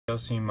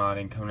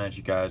Modding coming at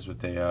you guys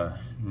with a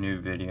new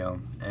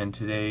video, and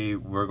today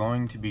we're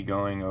going to be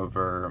going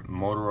over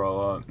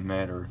Motorola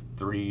Minitor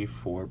 3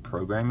 for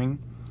programming.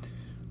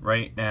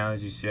 Right now,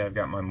 as you see, I've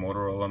got my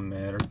Motorola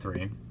Minitor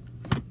 3,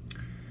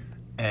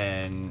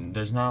 and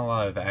there's not a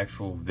lot of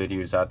actual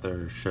videos out there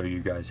to show you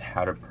guys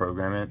how to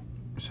program it,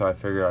 so I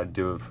figured I'd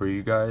do it for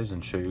you guys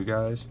and show you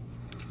guys.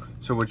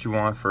 So what you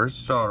want to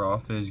first start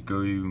off is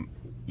go to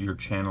your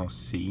channel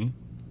C.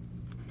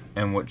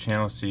 And what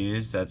channel C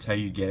is, that's how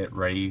you get it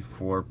ready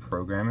for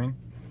programming.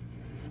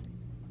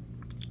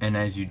 And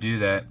as you do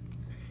that,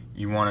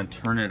 you want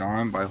to turn it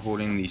on by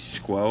holding the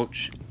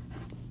squelch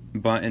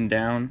button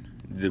down,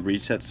 the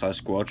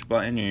reset/squelch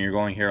button, and you're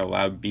going to hear a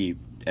loud beep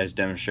as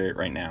demonstrated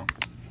right now.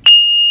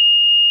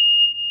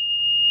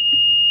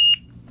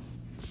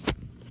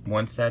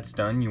 Once that's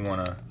done, you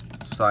want to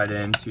slide it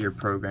into your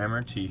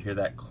programmer till you hear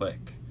that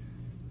click.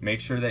 Make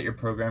sure that your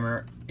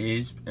programmer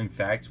is in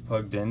fact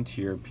plugged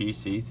into your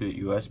PC through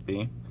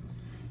USB.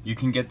 You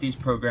can get these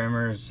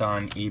programmers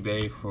on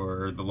eBay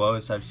for the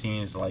lowest I've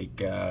seen is like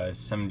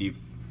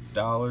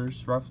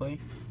 $70 roughly.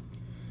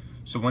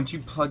 So once you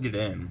plug it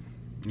in,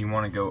 you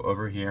want to go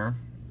over here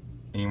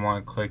and you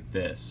want to click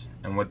this.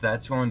 And what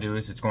that's going to do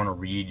is it's going to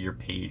read your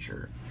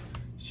pager.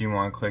 So you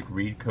want to click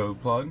read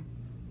code plug.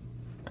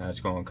 And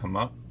it's going to come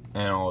up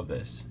and all of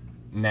this.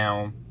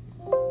 Now,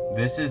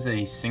 this is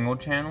a single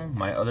channel.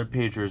 My other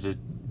pager is a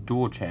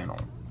dual channel.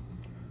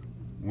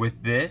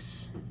 With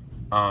this,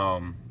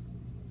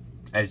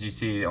 as you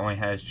see, it only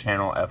has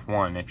channel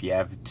F1. If you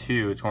have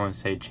 2, it's going to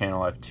say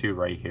channel F2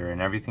 right here, and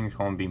everything's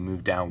going to be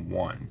moved down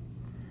 1.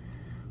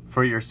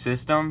 For your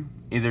system,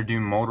 either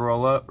do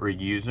Motorola or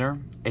user.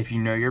 If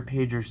you know your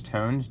pager's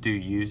tones, do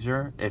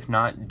user. If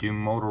not, do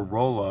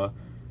Motorola.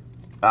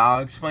 I'll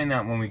explain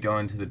that when we go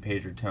into the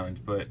pager tones,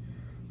 but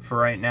for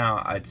right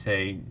now, I'd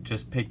say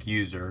just pick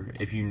user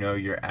if you know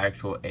your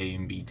actual A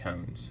and B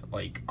tones,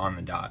 like on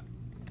the dot.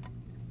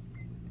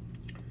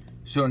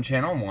 So in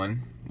channel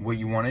 1, what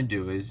you want to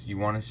do is you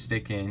want to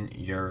stick in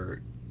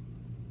your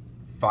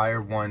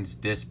Fire 1's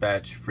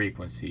dispatch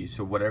frequency.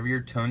 So whatever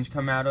your tones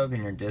come out of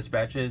in your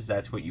dispatches,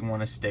 that's what you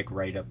want to stick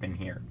right up in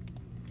here.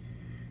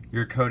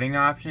 Your coding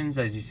options,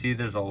 as you see,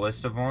 there's a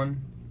list of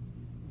one,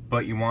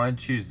 but you want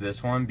to choose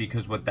this one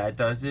because what that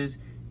does is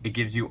it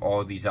gives you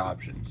all these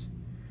options.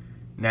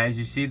 Now, as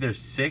you see, there's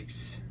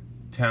 6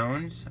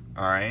 tones,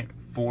 alright?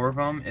 4 of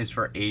them is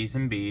for A's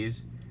and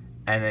B's,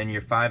 and then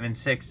your 5 and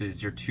 6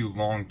 is your 2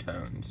 long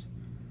tones.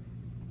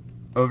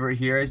 Over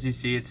here, as you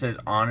see, it says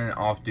on and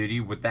off duty.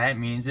 What that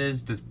means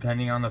is,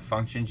 depending on the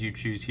functions you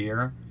choose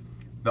here,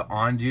 the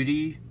on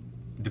duty,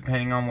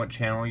 depending on what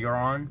channel you're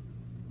on,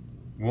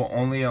 will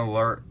only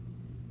alert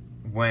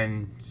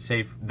when,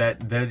 say,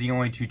 that they're the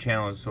only 2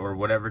 channels, or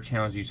whatever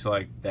channels you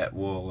select that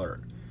will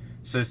alert.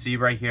 So see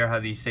right here how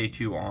these say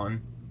 2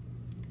 on?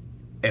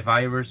 If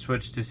I were to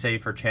switch to, say,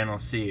 for channel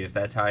C, if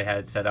that's how I had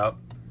it set up,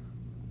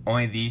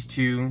 only these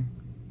 2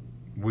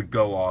 would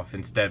go off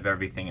instead of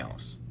everything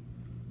else.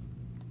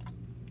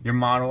 Your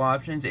model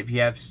options, if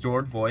you have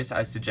stored voice,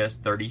 I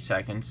suggest 30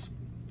 seconds.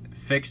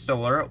 Fixed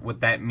alert, what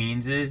that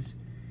means is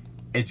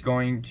it's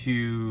going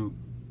to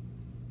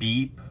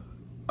beep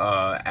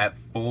at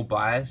full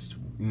blast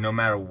no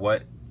matter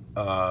what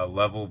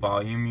level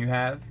volume you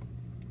have.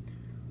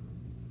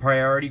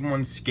 Priority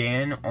 1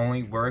 scan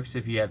only works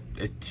if you have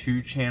a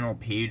 2-channel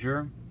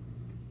pager,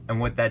 and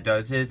what that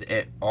does is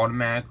it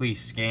automatically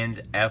scans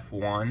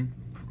F1.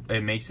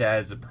 It makes it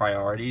as a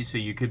priority, so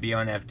you could be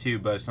on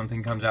F2, but if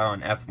something comes out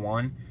on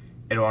F1,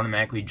 it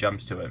automatically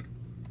jumps to it.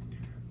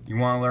 You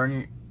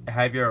want to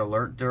have your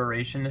alert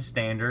duration to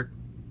standard.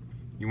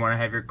 You want to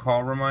have your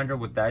call reminder.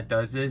 What that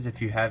does is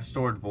if you have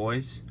stored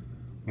voice,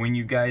 when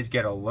you guys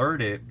get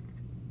alerted,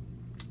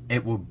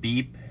 it will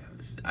beep,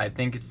 I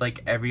think it's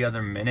like every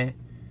other minute,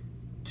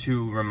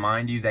 to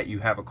remind you that you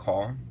have a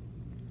call.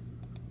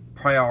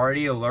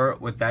 Priority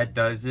alert, what that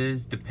does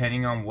is,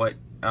 depending on what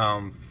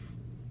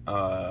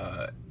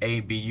A,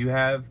 B you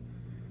have,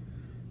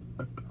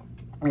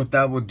 what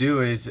that will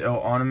do is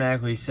it'll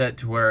automatically set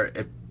to where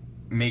it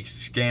makes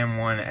scan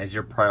 1 as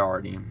your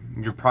priority.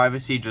 Your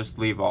privacy, just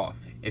leave off.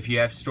 If you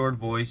have stored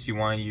voice, you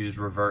want to use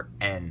revert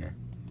N.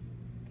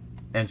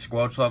 And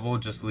squelch level,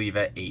 just leave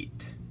at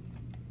 8.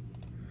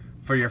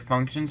 For your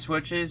function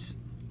switches,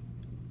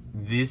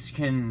 this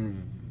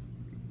can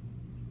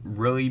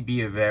really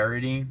be a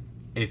variety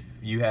if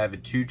you have a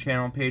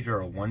 2-channel pager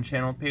or a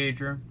 1-channel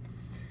pager.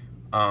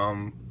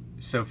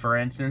 So for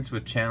instance,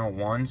 with channel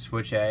 1,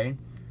 switch A,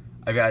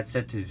 I've got it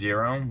set to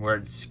 0, where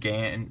it's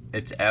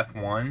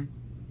F1.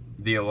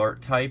 The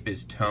alert type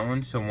is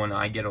tone, so when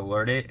I get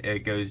alerted, it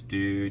goes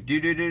do do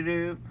do do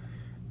do,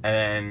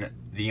 and then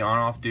the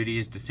on-off duty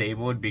is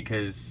disabled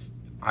because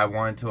I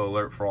want it to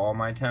alert for all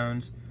my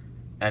tones.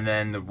 And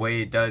then the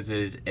way it does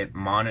is it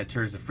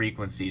monitors the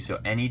frequency. So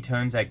any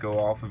tones that go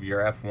off of your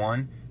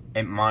F1,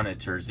 it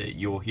monitors it.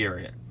 You'll hear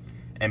it.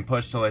 And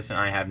push to listen,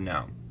 I have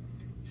no.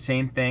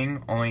 Same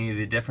thing, only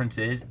the difference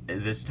is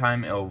this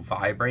time it'll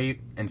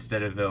vibrate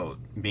instead of it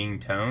being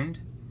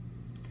toned.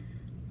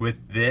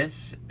 With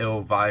this,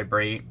 it'll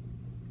vibrate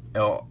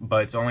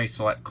but it's only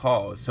select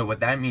calls. So what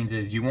that means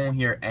is you won't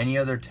hear any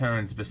other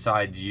tones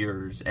besides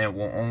yours, and it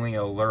will only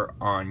alert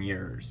on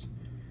yours.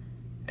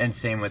 And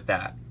same with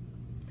that.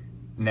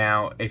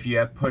 Now, if you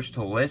have push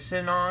to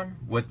listen on,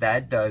 what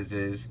that does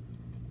is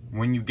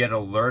when you get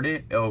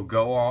alerted, it'll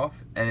go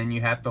off, and then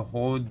you have to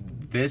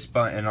hold this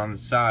button on the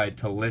side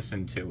to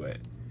listen to it.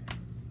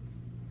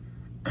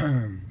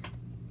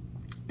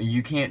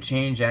 You can't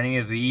change any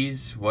of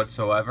these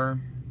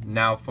whatsoever.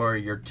 Now, for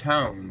your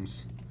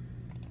tones,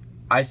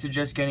 I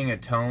suggest getting a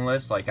tone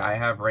list like I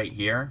have right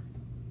here.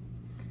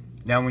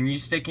 Now, when you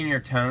stick in your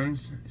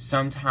tones,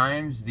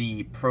 sometimes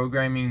the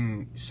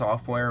programming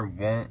software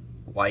won't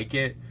like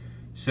it.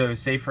 So,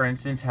 say for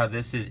instance how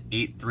this is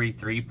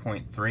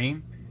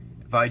 833.3.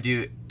 If I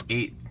do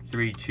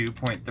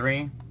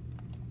 832.3,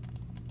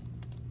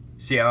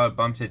 see how it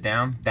bumps it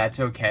down? That's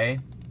okay,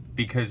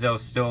 because it'll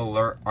still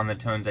alert on the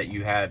tones that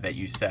you have that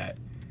you set.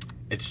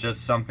 It's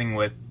just something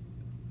with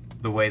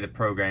the way the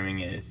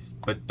programming is.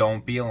 But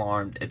don't be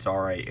alarmed, it's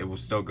alright, it will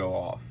still go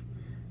off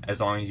as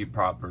long as you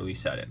properly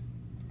set it.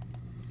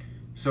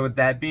 So with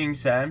that being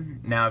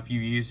said, now if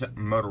you use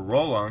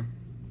Motorola,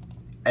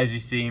 as you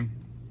see,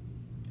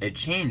 it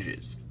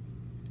changes.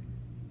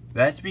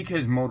 That's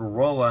because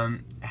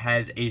Motorola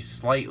has a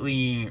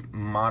slightly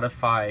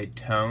modified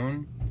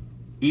tone.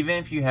 Even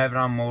if you have it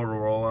on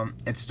Motorola,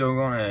 it's still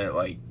going to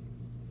like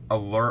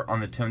alert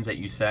on the tones that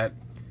you set.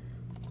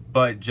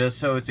 But just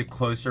so it's a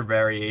closer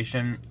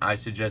variation, I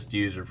suggest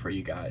user for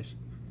you guys.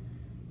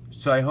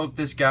 So I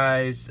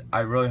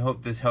really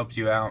hope this helps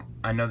you out.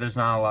 I know there's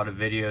not a lot of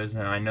videos,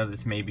 and I know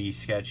this may be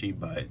sketchy,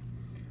 but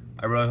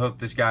I really hope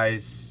this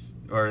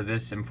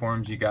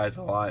informs you guys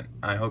a lot.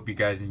 I hope you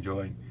guys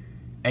enjoyed.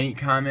 Any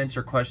comments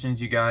or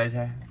questions you guys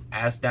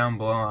ask down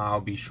below,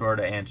 I'll be sure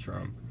to answer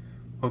them.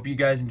 Hope you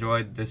guys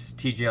enjoyed. This is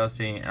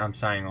TGLC, and I'm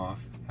signing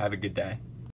off. Have a good day.